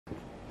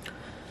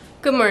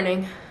Good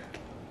morning.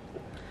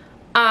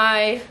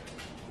 I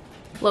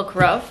look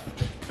rough.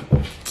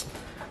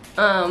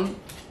 And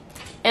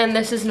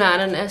this is not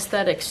an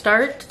aesthetic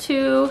start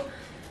to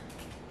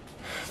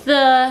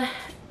the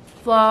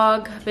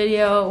vlog,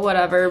 video,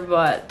 whatever,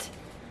 but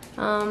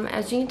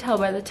as you can tell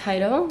by the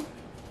title,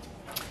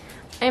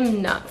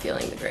 I'm not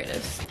feeling the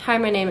greatest. Hi,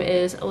 my name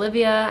is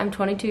Olivia. I'm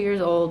 22 years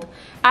old.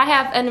 I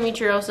have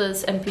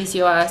endometriosis and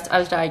PCOS. I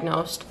was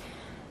diagnosed.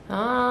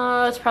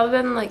 It's probably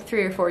been like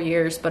 3 or 4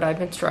 years, but I've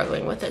been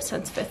struggling with it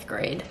since 5th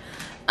grade.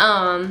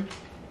 I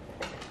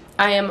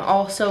am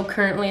also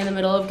currently in the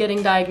middle of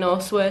getting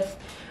diagnosed with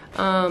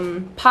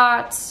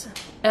POTS,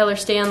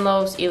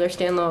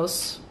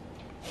 Ehlers-Danlos,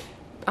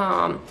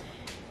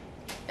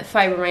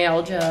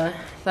 fibromyalgia.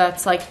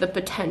 That's like the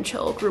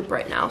potential group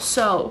right now.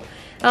 So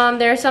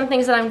there are some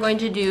things that I'm going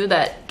to do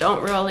that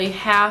don't really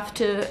have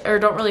to, or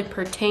don't really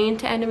pertain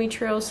to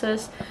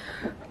endometriosis,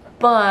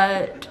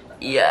 but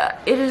yeah,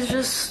 it is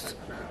just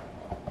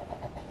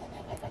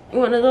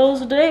one of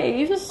those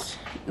days.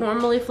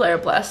 Normally flare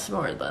lasts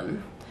more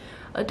than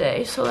a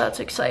day, so that's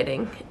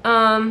exciting.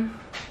 Yeah,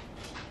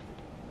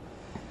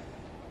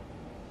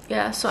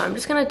 so I'm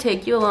just gonna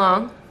take you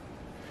along,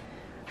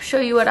 show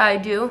you what I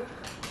do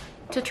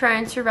to try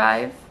and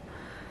survive.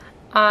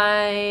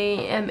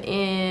 I am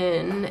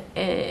in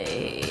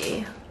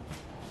an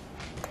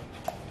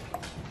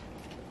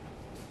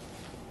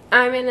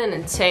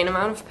insane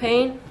amount of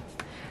pain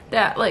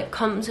that like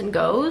comes and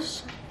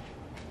goes.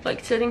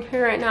 Like sitting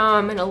here right now,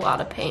 I'm in a lot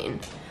of pain.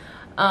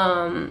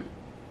 All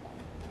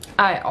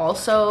night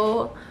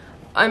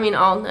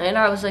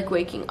I was like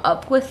waking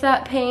up with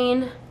that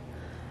pain,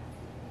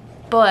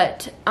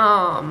 but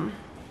so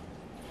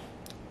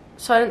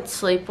I didn't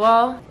sleep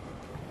well.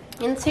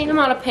 Insane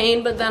amount of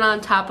pain, but then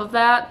on top of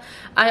that,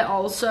 I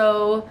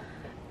also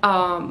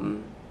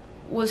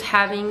was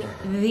having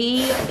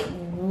the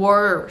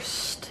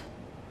worst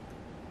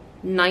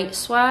night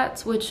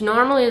sweats, which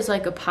normally is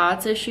like a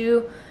POTS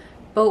issue,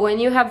 but when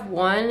you have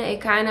one,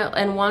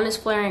 and one is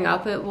flaring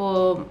up, it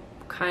will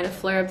kind of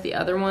flare up the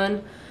other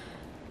one.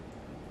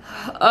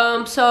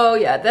 So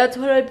yeah, that's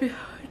what I'm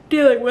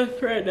dealing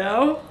with right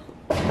now.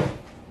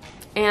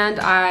 And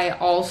I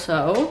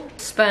also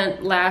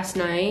spent last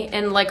night,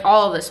 and like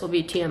all of this will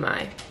be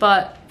TMI,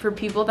 but for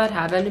people that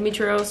have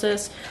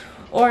endometriosis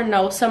or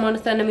know someone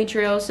with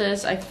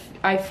endometriosis,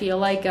 I feel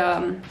like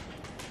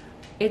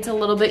it's a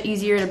little bit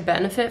easier to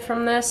benefit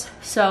from this.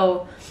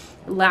 So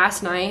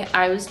last night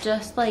I was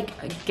just like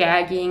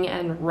gagging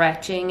and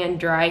retching and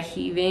dry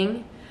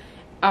heaving.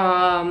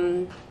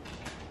 I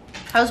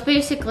was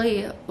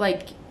basically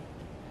like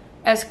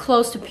as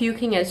close to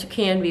puking as you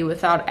can be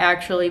without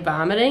actually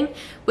vomiting,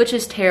 which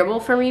is terrible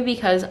for me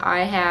because I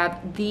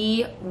have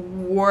the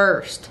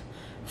worst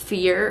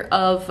fear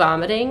of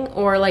vomiting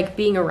or like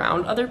being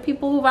around other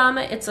people who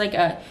vomit. It's like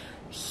a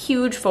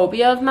huge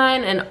phobia of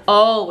mine and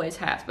always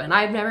has been.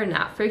 I've never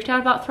not freaked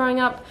out about throwing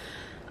up.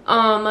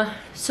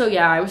 So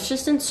yeah, I was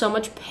just in so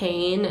much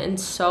pain and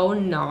so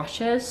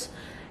nauseous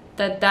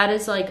that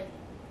is like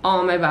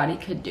all my body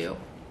could do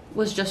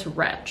was just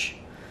retch.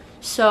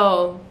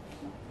 So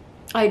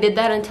I did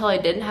that until I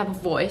didn't have a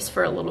voice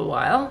for a little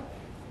while.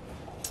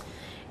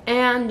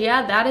 And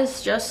yeah, that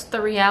is just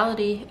the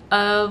reality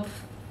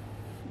of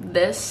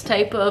this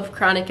type of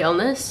chronic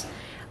illness.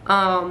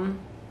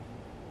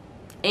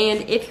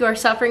 And if you are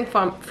suffering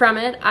from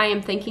it, I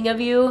am thinking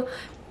of you.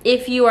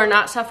 If you are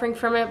not suffering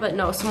from it but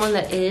know someone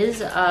that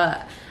is,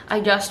 I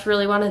just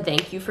really want to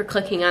thank you for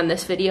clicking on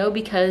this video,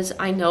 because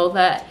I know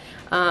that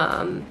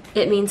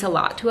it means a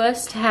lot to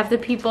us to have the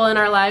people in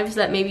our lives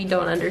that maybe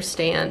don't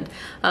understand,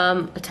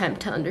 attempt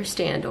to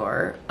understand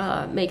or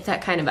make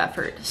that kind of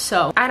effort.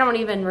 So I don't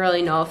even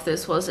really know if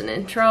this was an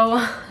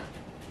intro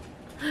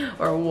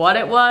or what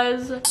it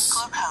was.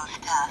 Glucose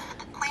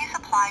test. Please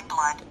apply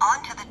blood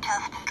onto the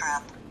test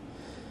strip.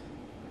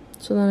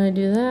 So then I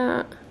do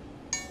that.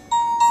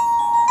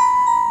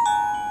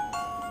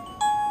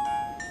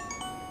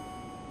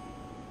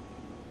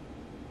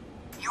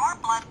 Your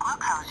blood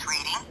glucose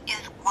reading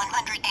is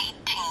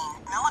 118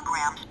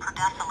 milligrams per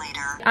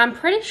deciliter. I'm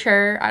pretty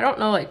sure, I don't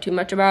know like too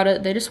much about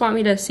it. They just want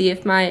me to see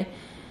if my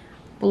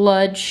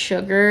blood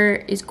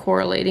sugar is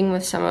correlating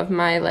with some of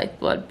my like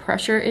blood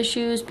pressure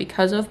issues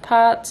because of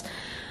POTS.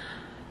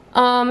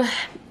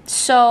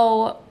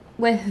 So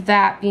with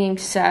that being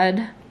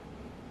said,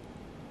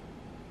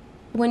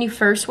 when you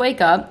first wake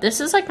up, this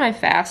is like my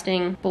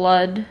fasting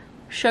blood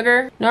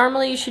sugar.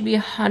 Normally you should be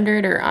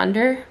 100 or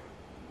under.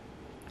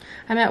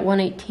 I'm at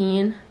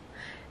 118.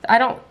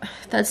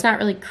 That's not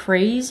really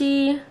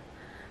crazy,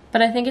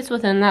 but I think it's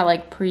within that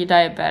like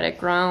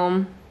pre-diabetic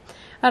realm.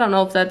 I don't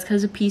know if that's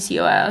because of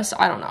PCOS.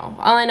 I don't know.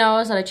 All I know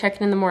is that I check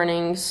it in the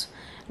mornings.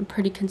 I'm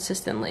pretty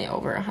consistently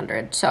over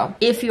 100. So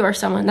if you are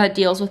someone that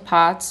deals with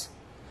POTS,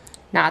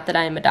 not that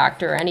I am a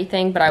doctor or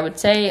anything, but I would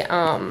say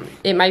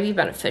it might be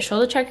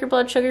beneficial to check your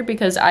blood sugar,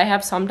 because I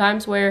have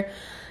sometimes where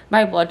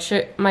my blood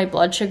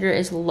sugar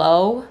is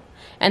low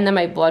and then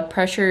my blood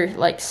pressure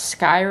like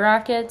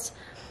skyrockets.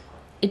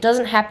 It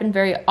doesn't happen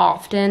very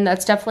often.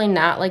 That's definitely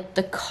not like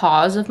the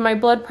cause of my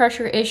blood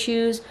pressure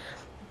issues,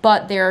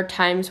 but there are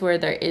times where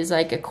there is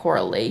like a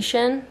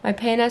correlation. My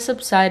pain has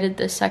subsided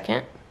this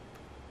second,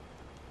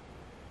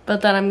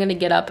 but then I'm gonna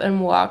get up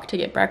and walk to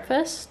get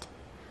breakfast,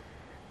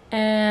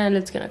 and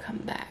it's gonna come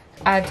back.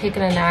 I've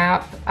taken a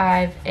nap.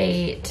 I've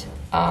ate.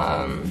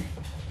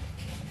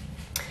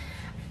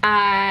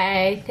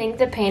 I think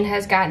the pain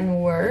has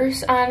gotten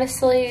worse,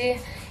 honestly,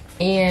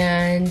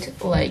 and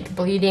like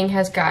bleeding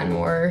has gotten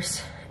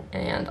worse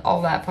and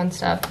all that fun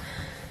stuff.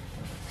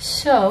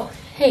 So,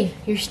 hey,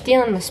 you're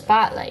stealing the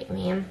spotlight,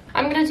 man.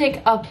 I'm gonna take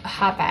a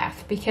hot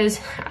bath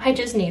because I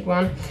just need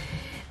one.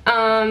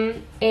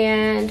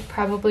 And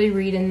probably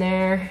read in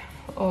there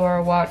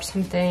or watch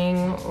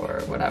something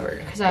or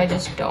whatever, because I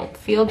just don't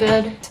feel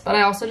good. But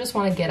I also just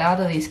want to get out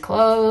of these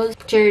clothes.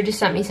 Jerry just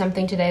sent me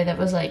something today that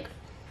was like,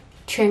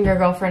 cheering your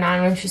girlfriend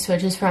on when she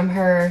switches from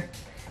her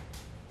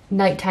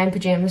nighttime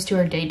pajamas to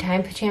her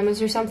daytime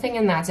pajamas or something,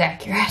 and that's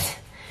accurate.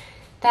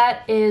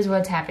 That is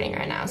what's happening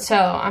right now. So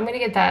I'm gonna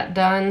get that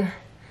done.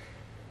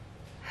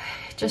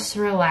 Just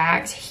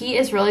relax. Heat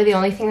is really the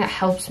only thing that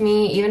helps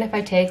me. Even if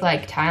I take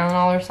like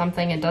Tylenol or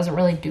something, it doesn't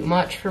really do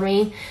much for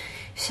me.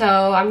 So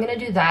I'm gonna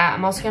do that.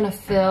 I'm also gonna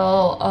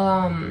fill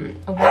a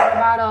water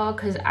bottle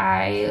because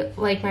I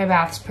like my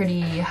baths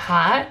pretty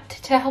hot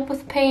to help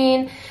with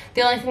pain.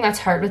 The only thing that's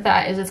hard with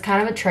that is it's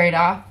kind of a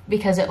trade-off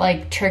because it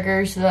like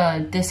triggers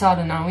the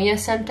dysautonomia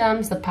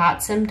symptoms, the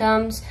POTS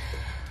symptoms,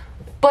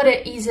 but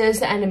it eases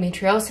the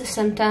endometriosis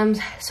symptoms.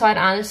 So I'd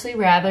honestly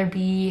rather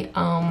be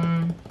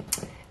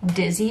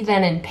dizzy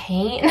than in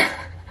pain.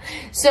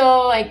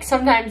 So like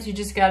sometimes you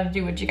just gotta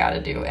do what you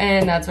gotta do,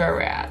 and that's where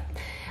we're at.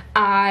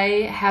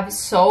 I have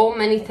so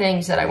many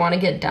things that I want to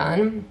get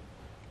done,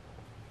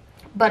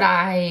 but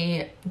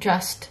I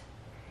just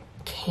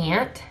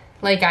can't.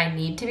 Like, I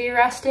need to be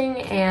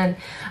resting, and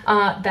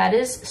that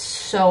is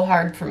so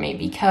hard for me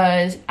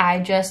because I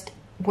just,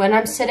 when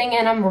I'm sitting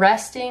and I'm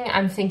resting,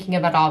 I'm thinking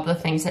about all the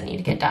things that need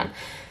to get done.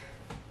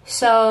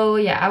 So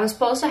yeah, I was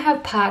supposed to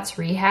have POTS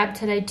rehab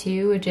today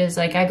too, which is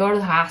like I go to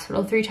the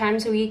hospital 3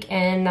 times a week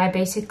and I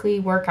basically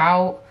work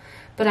out,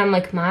 but I'm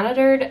like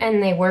monitored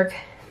and they work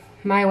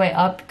my way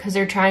up because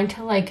they're trying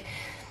to like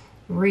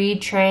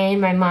retrain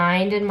my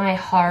mind and my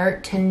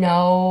heart to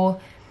know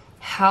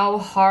how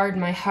hard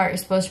my heart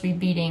is supposed to be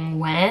beating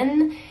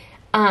when.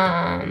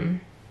 What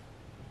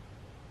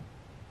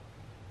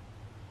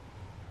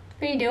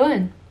are you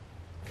doing?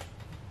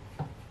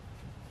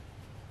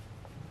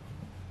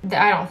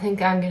 I don't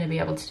think I'm gonna be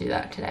able to do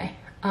that today.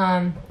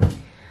 Even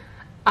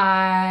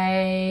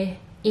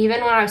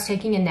when I was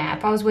taking a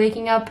nap, I was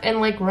waking up and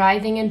like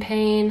writhing in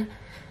pain.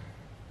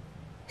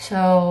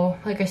 So,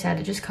 like I said,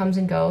 it just comes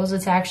and goes.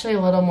 It's actually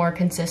a little more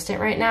consistent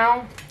right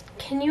now.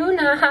 Can you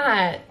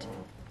not?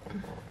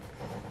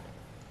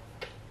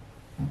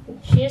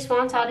 She just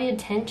wants all the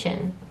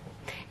attention.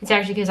 It's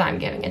actually because I'm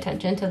giving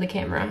attention to the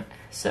camera,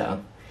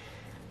 so.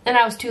 And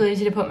I was too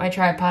lazy to put my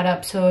tripod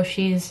up, so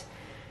she's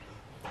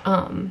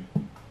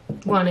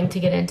wanting to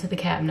get into the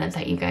cabinet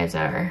that you guys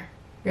are.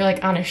 You're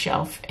like on a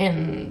shelf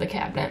in the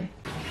cabinet.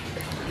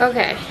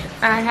 Okay,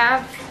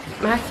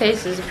 my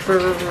face is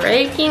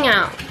breaking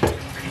out.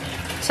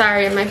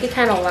 Sorry, it might be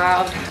kind of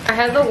loud. I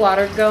have the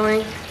water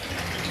going,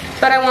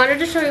 but I wanted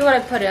to show you what I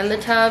put in the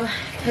tub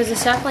because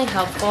it's definitely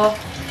helpful.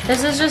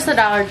 This is just the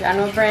Dollar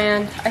General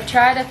brand. I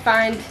try to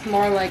find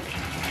more like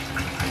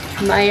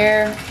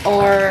Meyer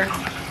or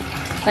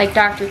like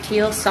Dr.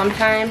 Teal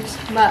sometimes,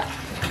 but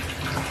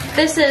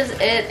this is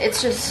it.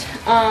 It's just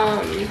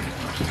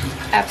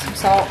Epsom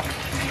salt,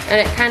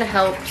 and it kind of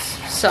helps.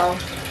 So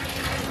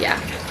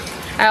yeah,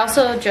 I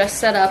also just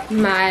set up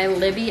my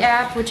Libby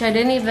app, which I'd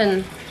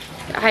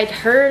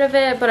heard of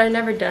it, but I've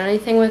never done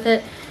anything with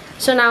it.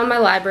 So now my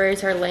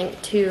libraries are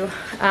linked to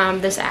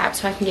this app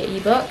so I can get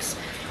ebooks.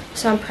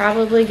 So I'm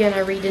probably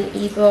gonna read an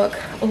ebook,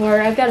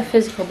 or I've got a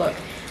physical book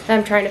that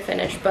I'm trying to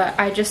finish, but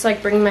I just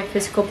like bring my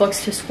physical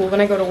books to school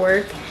when I go to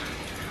work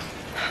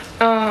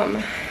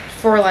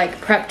for like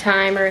prep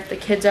time or if the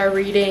kids are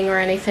reading or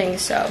anything.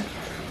 So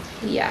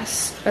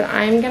yes, but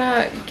I'm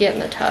gonna get in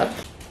the tub.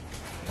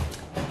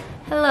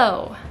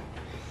 Hello,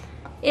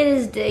 it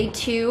is day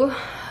 2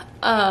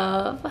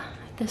 of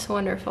this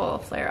wonderful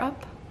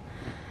flare-up.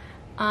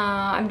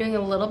 I'm doing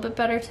a little bit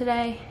better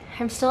today.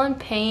 I'm still in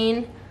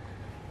pain,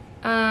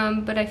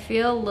 but I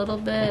feel a little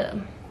bit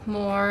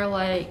more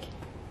like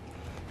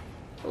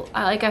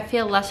I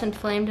feel less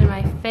inflamed in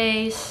my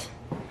face,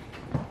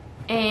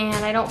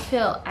 and I don't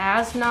feel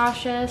as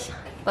nauseous,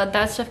 but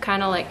that stuff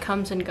kind of like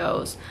comes and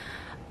goes.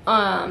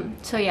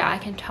 So yeah, I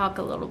can talk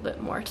a little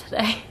bit more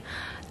today.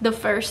 The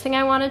first thing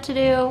I wanted to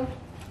do,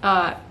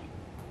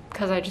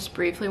 because I just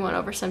briefly went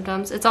over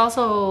symptoms. It's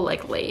also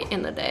like late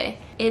in the day.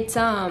 It's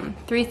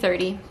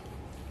 3:30.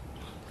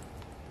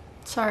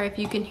 Sorry if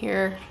you can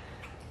hear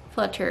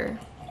Fletcher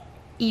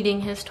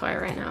eating his toy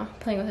right now,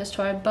 playing with his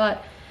toy,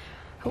 but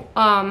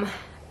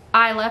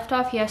I left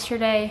off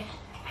yesterday,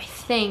 I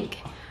think,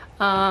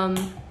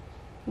 after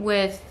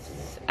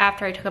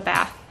I took a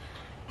bath.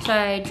 So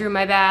I drew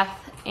my bath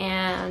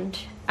and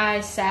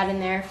I sat in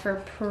there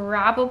for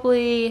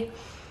probably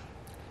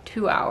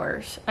 2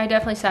 hours. I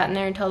definitely sat in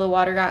there until the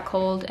water got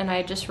cold, and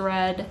I just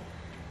read,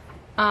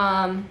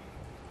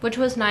 which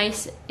was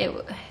nice.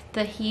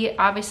 The heat,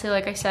 obviously,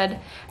 like I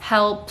said,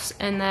 helps,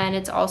 and then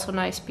it's also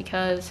nice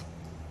because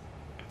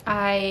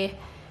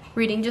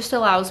reading just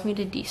allows me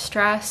to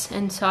de-stress,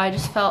 and so I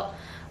just felt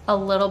a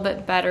little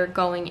bit better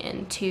going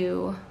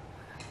into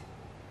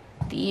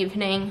the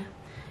evening,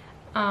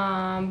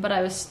 but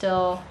I was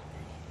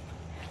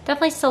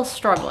definitely still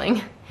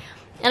struggling,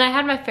 and I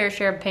had my fair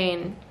share of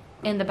pain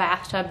in the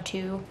bathtub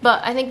too.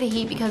 But I think the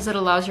heat, because it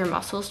allows your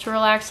muscles to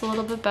relax a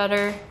little bit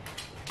better,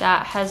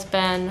 that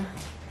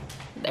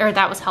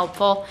was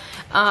helpful.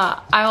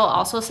 I will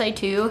also say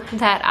too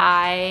that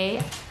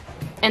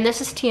and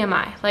this is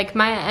TMI, like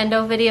my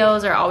endo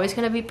videos are always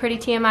going to be pretty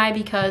TMI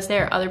because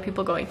there are other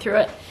people going through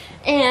it,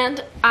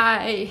 and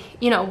I,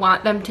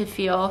 want them to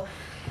feel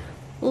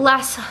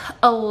less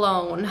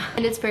alone.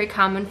 And it's very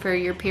common for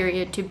your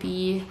period to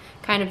be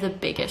kind of the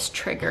biggest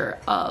trigger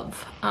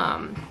of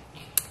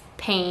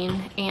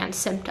pain and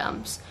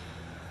symptoms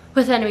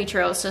with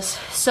endometriosis.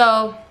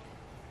 So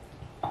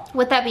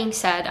with that being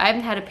said, I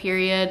haven't had a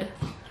period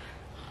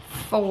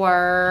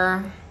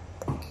for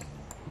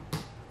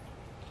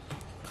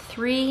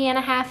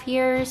 3.5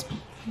 years,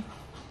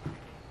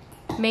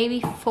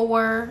 maybe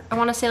 4. I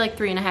want to say like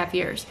 3.5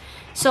 years.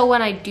 So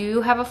when I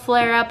do have a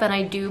flare up and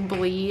I do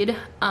bleed,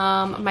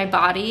 my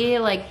body,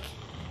 like,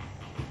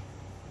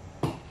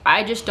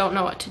 I just don't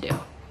know what to do.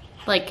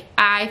 Like,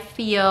 I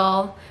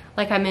feel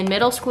like I'm in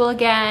middle school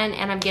again,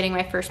 and I'm getting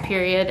my first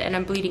period, and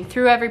I'm bleeding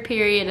through every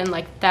period, and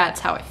like,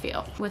 that's how I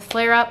feel. With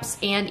flare-ups,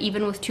 and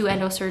even with 2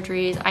 endo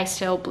surgeries, I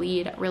still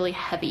bleed really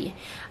heavy.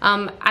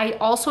 I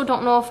also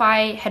don't know if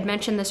I had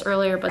mentioned this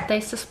earlier, but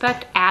they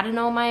suspect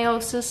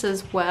adenomyosis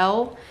as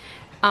well.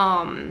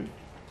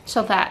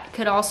 So that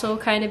could also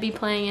kind of be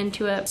playing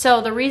into it.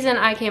 So the reason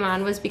I came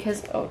on was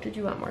because, oh, did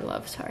you want more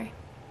love? Sorry.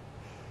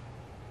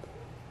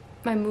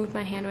 I moved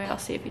my hand away. I'll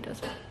see if he does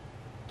it.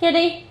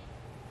 Kitty!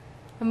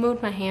 I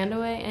moved my hand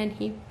away and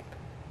he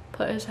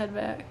put his head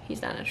back.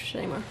 He's not interested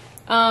anymore.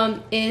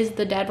 Is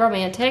The Dead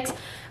Romantics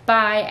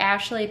by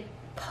Ashley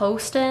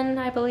Poston,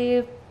 I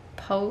believe.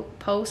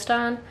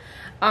 Poston.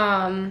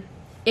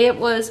 It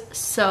was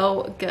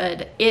so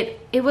good.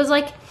 It was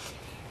like,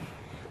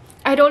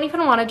 I don't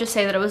even want to just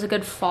say that it was a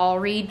good fall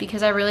read,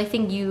 because I really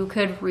think you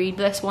could read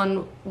this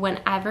one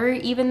whenever,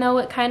 even though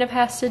it kind of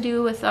has to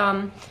do with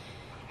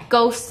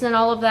ghosts and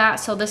all of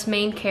that. So this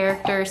main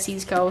character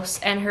sees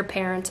ghosts, and her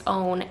parents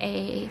own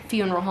a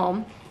funeral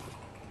home,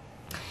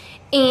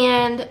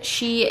 and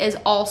she is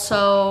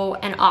also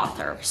an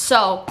author.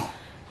 So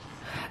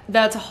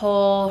that's a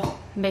whole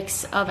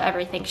mix of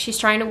everything. She's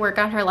trying to work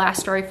on her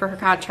last story for her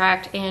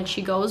contract, and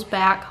she goes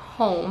back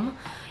home,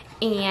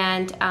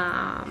 and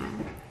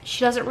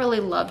she doesn't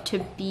really love to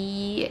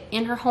be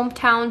in her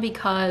hometown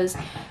because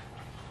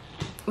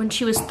when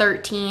she was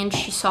 13,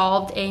 she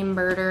solved a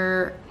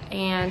murder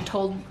and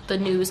told the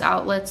news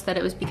outlets that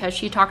it was because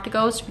she talked to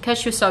ghosts, because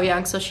she was so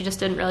young. So she just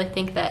didn't really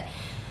think that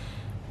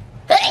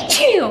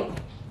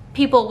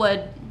people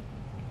would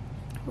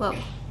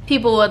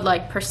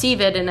like perceive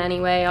it in any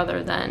way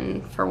other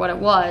than for what it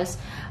was,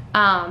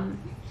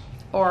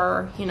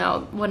 or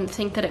wouldn't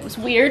think that it was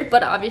weird,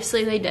 but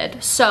obviously they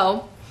did.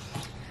 So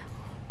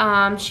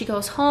she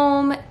goes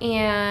home,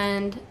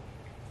 and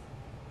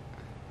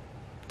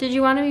did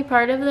you want to be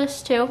part of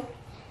this too?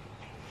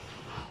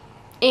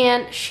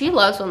 And she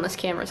loves when this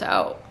camera's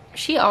out.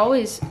 She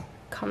always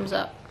comes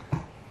up.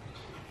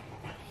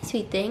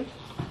 Sweet thing.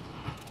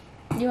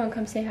 You want to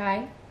come say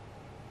hi?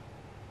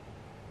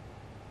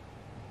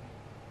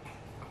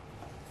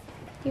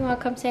 You want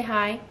to come say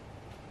hi?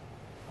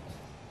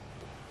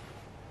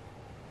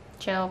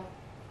 Chill.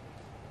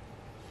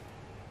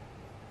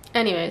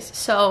 Anyways,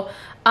 so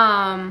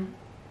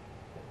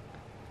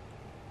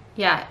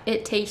yeah,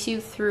 it takes you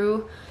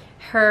through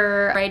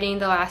her writing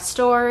the last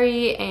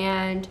story,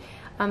 and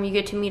you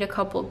get to meet a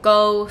couple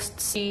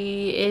ghosts.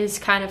 She is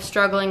kind of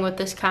struggling with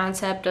this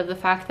concept of the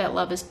fact that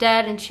love is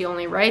dead, and she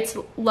only writes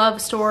love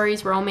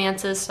stories,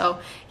 romances. So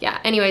yeah,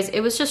 anyways,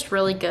 it was just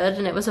really good,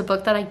 and it was a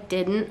book that I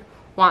didn't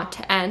want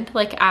to end.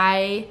 Like,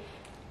 I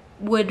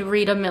would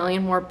read a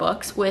million more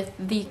books with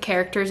the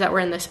characters that were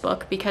in this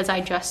book, because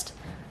I just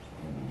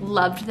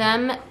loved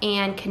them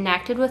and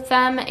connected with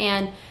them.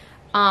 And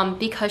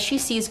because she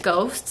sees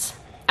ghosts,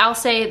 I'll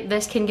say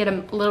this can get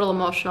a little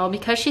emotional,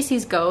 because she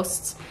sees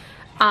ghosts.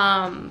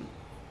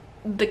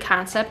 The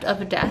concept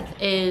of death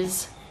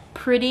is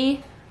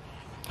pretty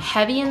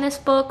heavy in this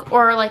book,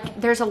 or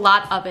like there's a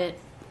lot of it.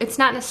 It's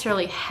not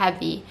necessarily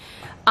heavy,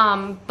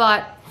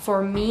 but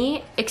for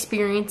me,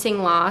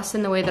 experiencing loss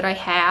in the way that I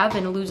have,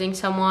 and losing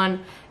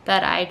someone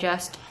that I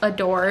just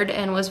adored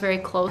and was very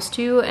close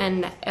to,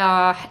 and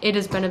it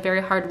has been a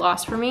very hard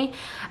loss for me,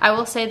 I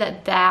will say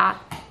that that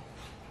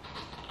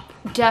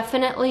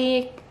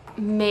definitely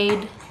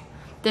made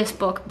this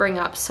book bring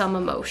up some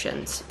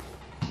emotions.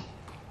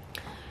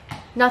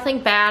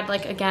 Nothing bad.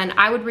 Like, again,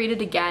 I would read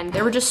it again.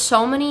 There were just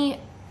so many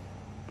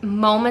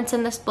moments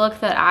in this book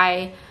that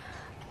I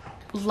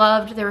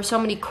loved, there were so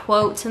many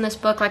quotes in this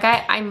book. Like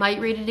I might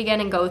read it again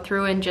and go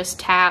through and just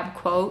tab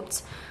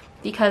quotes,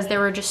 because there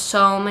were just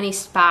so many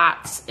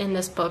spots in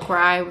this book where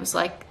I was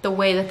like, the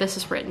way that this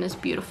is written is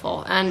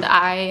beautiful. And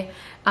I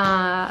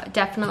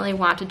definitely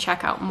want to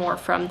check out more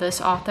from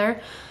this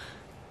author.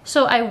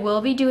 So I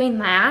will be doing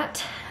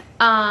that.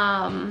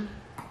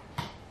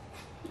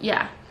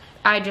 Yeah,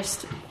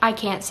 I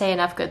can't say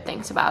enough good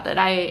things about it.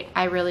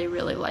 I really,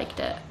 really liked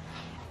it.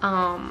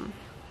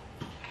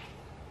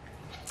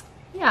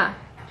 Yeah,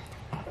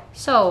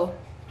 so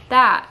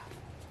that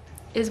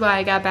is why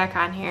I got back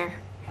on here.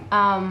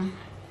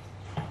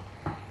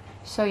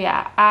 So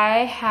yeah,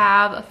 I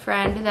have a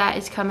friend that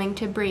is coming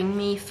to bring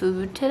me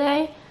food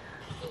today.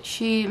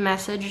 She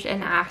messaged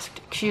and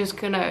asked, she's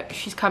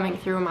coming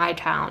through my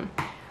town.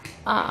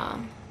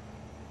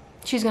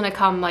 She's gonna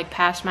come like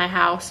past my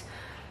house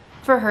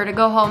for her to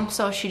go home,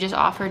 so she just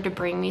offered to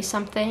bring me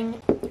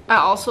something. I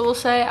also will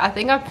say, I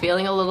think I'm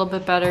feeling a little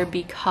bit better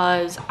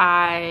because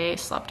I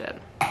slept in.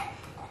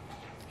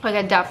 Like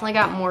I definitely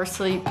got more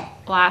sleep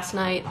last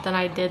night than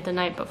I did the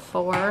night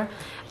before,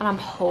 and I'm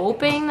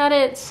hoping that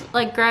it's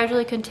like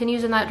gradually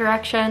continues in that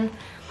direction.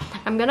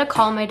 I'm gonna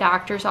call my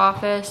doctor's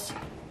office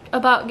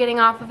about getting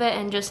off of it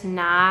and just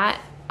not,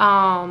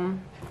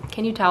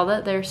 can you tell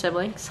that they're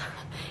siblings?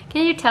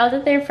 Can you tell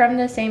that they're from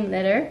the same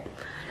litter?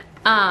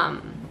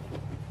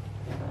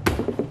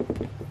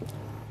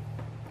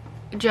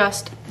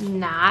 Just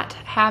not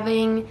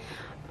having,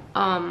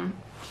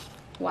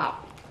 wow,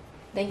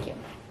 thank you.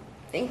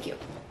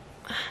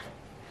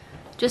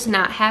 Just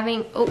not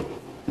having, oh,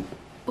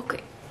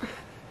 okay,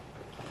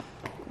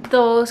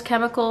 those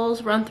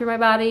chemicals run through my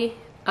body.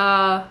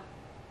 Yeah.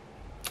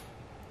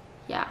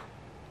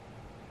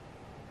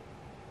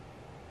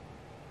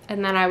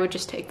 And then I would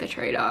just take the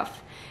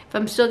trade-off. If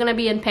I'm still gonna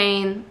be in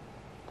pain,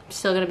 I'm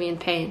still gonna be in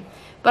pain.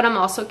 But I'm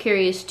also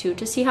curious too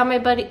to see how my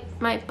body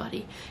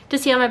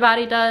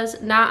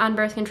does, not on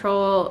birth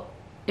control,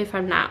 if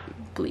I'm not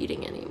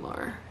bleeding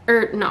anymore.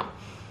 Or no,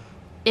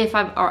 if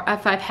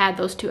I've had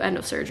those 2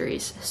 endo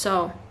surgeries.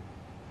 So,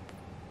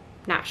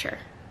 not sure.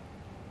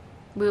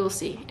 We will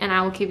see, and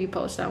I will keep you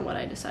posted on what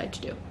I decide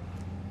to do.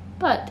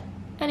 But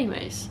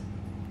anyways,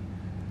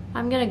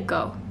 I'm gonna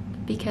go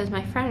because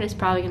my friend is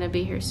probably gonna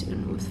be here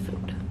soon with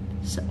food.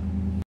 So